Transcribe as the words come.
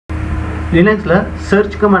லினக்ஸில்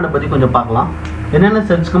சர்ச் கமாண்டை பற்றி கொஞ்சம் பார்க்கலாம். என்னென்ன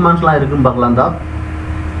சர்ச் கமாண்ட்ஸ்லாம் இருக்குதுன்னு பார்க்கலாம் தான்.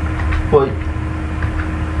 இப்போ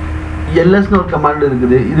எல்எஸ்னு ஒரு கமாண்ட்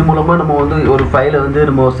இருக்குது. இது மூலமாக நம்ம வந்து ஒரு ஃபைலை வந்து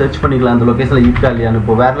நம்ம சர்ச் பண்ணிக்கலாம், அந்த லொக்கேஷனில் இருக்கா இல்லையான்னு.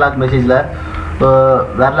 இப்போ வேர்லாக் மெசேஜில்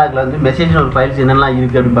வேர்லாகில் வந்து மெசேஜில் ஒரு ஃபைல்ஸ் என்னெல்லாம்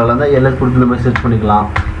இருக்குது அப்படின்னு பார்க்கலாம் தான் எல்எஸ் கொடுத்து நம்ம சர்ச் பண்ணிக்கலாம்.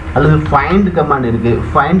 அல்லது ஃபைண்ட் கமாண்ட் இருக்குது.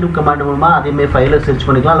 ஃபைண்ட் கமாண்ட் மூலமாக அதேமாதிரி ஃபைலை சர்ச்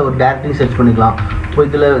பண்ணிக்கலாம், அல்லது ஒரு டேரக்டரி சர்ச் பண்ணிக்கலாம். இப்போ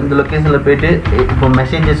இதில் இந்த லொக்கேஷனில் போய்ட்டு இப்போ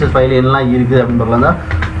மெசேஜஸ் ஃபைல் என்னெல்லாம் இருக்குது அப்படின்னு பார்க்கலாம் தான்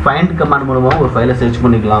ஃபைண்ட் கமாண்ட் மூலமாக ஒரு ஃபைலை சர்ச்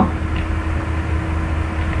பண்ணிக்கலாம்.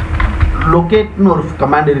 லொக்கேட்னு ஒரு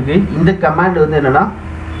கமாண்ட் இருக்குது. இந்த கமாண்ட் வந்து என்னென்னா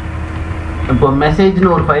இப்போ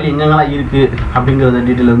மெசேஜ்னு ஒரு ஃபைல் எங்கெங்கெல்லாம் இருக்குது அப்படிங்கிறத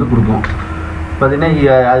டீட்டெயில் வந்து கொடுக்கும்.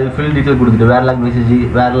 பார்த்தீங்கன்னா அது ஃபுல் டீட்டெயில் கொடுத்துட்டு வேர்லாக் மெசேஜ்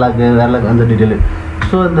வேர்லாக் அந்த டீட்டெயிலு.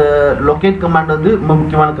 ஸோ இந்த லொக்கேட் கமாண்ட் வந்து ரொம்ப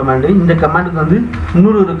முக்கியமான கமாண்டு. இந்த கமாண்டுக்கு வந்து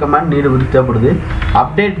இன்னொரு கமாண்ட் நீடு வந்து தேவைப்படுது.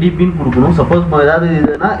 அப்டேட் டிபின்னு கொடுக்கணும். சப்போஸ் ஏதாவது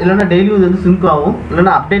இதுனா இல்லைன்னா டெய்லியும் இது வந்து சிங்க் ஆகும்,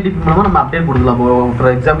 இல்லைன்னா அப்டேட் டிபி மூலமாக நம்ம அப்டேட் கொடுக்கலாம்.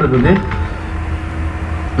 ஃபார் எக்ஸாம்பிளுக்கு வந்து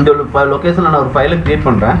இந்த லொக்கேஷனில் நான் ஒரு ஃபைலை க்ரியேட்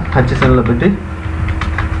பண்ணுறேன். HSNல போய்ட்டு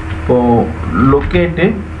இப்போது லொக்கேட்டு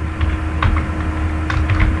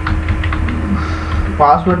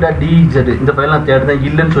password.dz இந்த ஃபைல் நான் தேடுதான்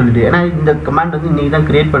இல்லைன்னு சொல்லிட்டு, ஏன்னா இந்த கமாண்ட் வந்து இன்றைக்கி தான்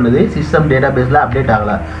க்ரியேட் பண்ணுது, சிஸ்டம் டேட்டா பேஸில் அப்டேட்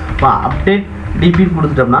ஆகலை. இப்போ அப்டேட் டிபின்னு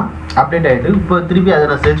கொடுத்துட்டோம்னா அப்டேட் ஆகிட்டு இப்போ திருப்பி அதை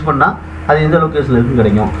நான் சர்ச் பண்ணால் அது எந்த லொக்கேஷனில் இருக்குன்னு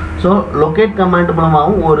கிடைக்கும். ஸோ லொக்கேட் கமாண்ட்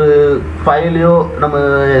மூலமாகவும் ஒரு ஃபைலையோ நம்ம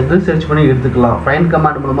எது சர்ச் பண்ணி எடுத்துக்கலாம். ஃபைண்ட்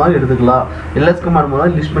கமாண்ட் மூலமாகவும் எடுத்துக்கலாம். எல்எஸ் கமாண்ட்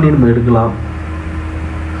மூலமாக லிஸ்ட் பண்ணி நம்ம எடுக்கலாம்.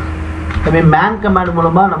 அதுமாதிரி மேன் கமாண்ட்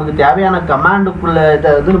மூலமாக நமக்கு தேவையான கமாண்டுக்குள்ளே இதை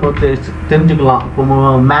வந்து நம்ம தெரிஞ்சுக்கலாம். இப்போ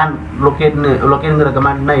மேன் லொக்கேட்டுங்கிற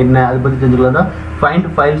கமாண்ட்னா என்ன அதை பற்றி தெரிஞ்சுக்கலாம் தான் ஃபைண்ட்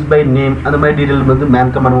ஃபைல்ஸ் பை நேம் அந்த மாதிரி டீட்டெயில் வந்து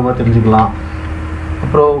மேன் கமாண்ட் மூலமாக தெரிஞ்சுக்கலாம்.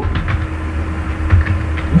 அப்புறம்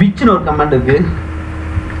விச்னு ஒரு கமாண்ட் இருக்குது.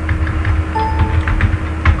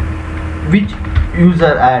 விச்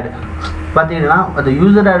யூசர் ஆட் பார்த்தீங்கன்னா அந்த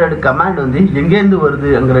யூசர் ஆட் கமாண்ட் வந்து எங்கேருந்து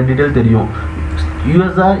வருதுங்கிற டீட்டெயில் தெரியும்.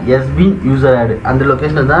 யூஎஸ்ஆர் எஸ்பின் யூசர் ஆட் அந்த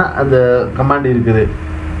லொக்கேஷனில் தான் அந்த கமாண்ட் இருக்குது.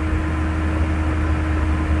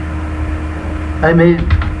 அதுமாரி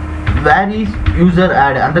வேர் இஸ் யூசர்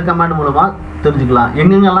ஆட் அந்த கமாண்ட் மூலமாக தெரிஞ்சுக்கலாம்.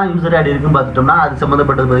 எங்கெங்கெல்லாம் யூசர் ஆட் இருக்குன்னு பார்த்துட்டோம்னா அது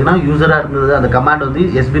சம்மந்தப்பட்டது பார்த்தீங்கன்னா யூசர் ஆட்ங்கிறது அந்த கமாண்ட் வந்து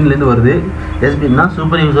எஸ்பின்லேருந்து வருது. எஸ்பின்னா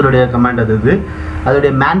சூப்பர் யூசருடைய கமாண்ட் அது.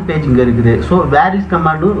 அதோடைய மேன் பேஜ் இங்கே இருக்குது. ஸோ வேர் இஸ்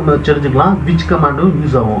கமாண்டும் நம்ம தெரிஞ்சுக்கலாம், விச் கமாண்டும்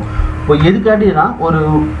யூஸ் ஆகும். இப்போ எதுக்காட்டினா ஒரு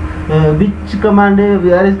which command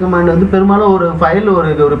where is command வந்து பெரும்பாலும் ஒரு ஃபைல்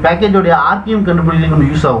ஒரு பேக்கேஜோடைய ஆர்பிஎம் கண்டுபிடிக்க நம்ம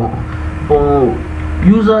யூஸ் ஆகும்.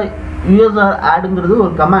 இப்போது யூஎஸ்ஆர் ஆடுங்கிறது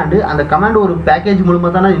ஒரு கமாண்டு. அந்த கமாண்டு ஒரு பேக்கேஜ்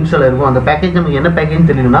மூலமாக தானே இன்ஸ்டால் இருக்கும். அந்த பேக்கேஜ் நமக்கு என்ன பேக்கேஜ்னு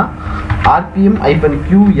தெரியணும்னா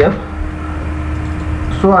RPM-QF.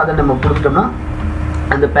 ஸோ அதை நம்ம கொடுத்துட்டோம்னா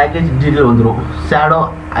அந்த பேக்கேஜ் டீட்டெயில் வந்துடும்.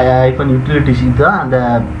 shadow-utilities தான் அந்த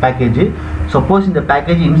பேக்கேஜ். சப்போஸ் இந்த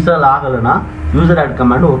பேக்கேஜ் இன்ஸ்டால் ஆகலைன்னா யூசர் ஆட்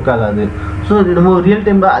கமாண்டு ஒர்க் ஆகாது. ஸோ இது நம்ம ரியல்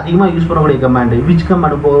டைமில் அதிகமாக யூஸ் பண்ணக்கூடிய கமாண்டு. விச்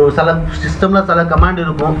கமாண்ட் இப்போ சில சிஸ்டமில் சில கமாண்ட்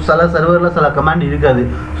இருக்கும், சில சர்வரில் சில கமாண்ட் இருக்காது.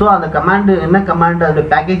 ஸோ அந்த கமாண்டு என்ன கமாண்ட் அதோட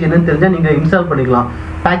பேக்கேஜ் என்னன்னு தெரிஞ்சால் நீங்கள் இன்ஸ்டால் பண்ணிக்கலாம்.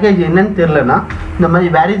 பேக்கேஜ் என்னன்னு தெரிலனா இந்த மாதிரி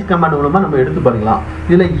வேரிஸ் கமாண்ட் மூலமாக நம்ம எடுத்து பண்ணிக்கலாம்.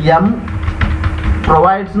 இதில் எம்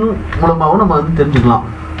ப்ரொவைட்ஸ்னு மூலமாகவும் நம்ம வந்து தெரிஞ்சுக்கலாம்.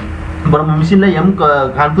 இப்போ நம்ம மிஷினில் எம்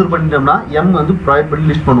கன்ஃபிகர் பண்ணிட்டோம்னா எம் வந்து ப்ரொவைட் பண்ணி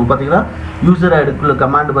லிஸ்ட் பண்ணுவோம். பார்த்தீங்கன்னா யூசர் ஆடுக்குள்ள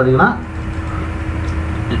கமாண்ட் பார்த்தீங்கன்னா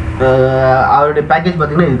அவருடைய பேக்கேஜ்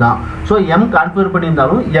பார்த்தீங்கன்னா இதுதான். ஸோ எம் கன்ஃபிகர்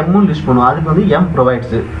பண்ணியிருந்தாலும் எம்மும் லிஸ்ட் பண்ணுவோம். அதுக்கு வந்து எம்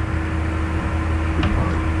ப்ரொவைட்ஸு.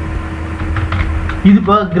 இது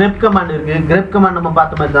இப்போ கிரெப் கமாண்ட் இருக்குது. கிரெப் கமாண்ட் நம்ம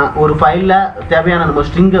பார்த்த மாதிரி தான் ஒரு ஃபைலில் தேவையான நம்ம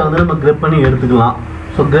ஸ்ட்ரிங்கை வந்து நம்ம கிரெப் பண்ணி எடுத்துக்கலாம்.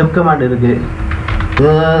 ஸோ கிரெப் கமாண்ட் இருக்குது.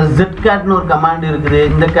 zcat-னு ஒரு கமாண்ட் இருக்குது.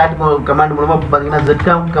 இந்த கமாண்ட் மூலமாக பார்த்தீங்கன்னா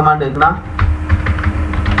zcam கமாண்ட் இருக்குன்னா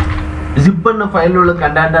ஜிப் பண்ண ஃபைலில் உள்ள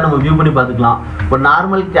கண்டென்ட்டை நம்ம வியூ பண்ணி பார்த்துக்கலாம். இப்போ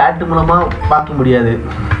நார்மல் கேட் மூலமாக பார்க்க முடியாது.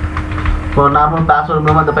 இப்போ நார்மல் பாஸ்வேர்டு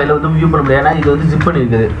மூலமாக அந்த ஃபைலை வந்து வியூ பண்ண முடியாது, ஏன்னா இது வந்து ஜிப் பண்ணி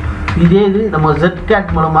இருக்குது. இதே இது நம்ம zcat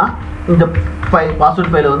மூலமாக இந்த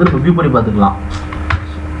பாஸ்வேர்டு ஃபைலை வந்து நம்ம வியூ பண்ணி பார்த்துக்கலாம்.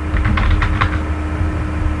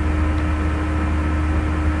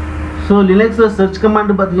 ஸோ லினக்ஸில் சர்ச்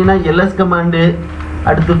கமாண்டு பார்த்தீங்கன்னா எல்எஸ் கமாண்டு,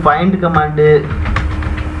 அடுத்து find command,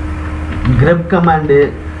 Krebs command,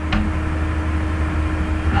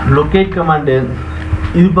 locate command.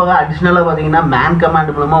 இது போக அடிஷ்னலாக பார்த்தீங்கன்னா மேன்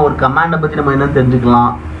கமாண்ட் மூலமாக ஒரு கமாண்டை பற்றி நம்ம என்ன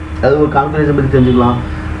தெரிஞ்சுக்கலாம், அது ஒரு கான்ஃபிகரேஷன் பற்றி தெரிஞ்சுக்கலாம்.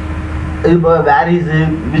 இது போக வேரிஸு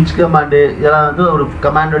விச் கமாண்டு இதெல்லாம் வந்து ஒரு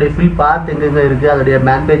கமாண்டோடைய ஃபில் பார்த்து எங்கெங்கே இருக்குது அதோடைய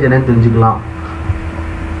மேன் பேஜ் என்னன்னு தெரிஞ்சுக்கலாம்.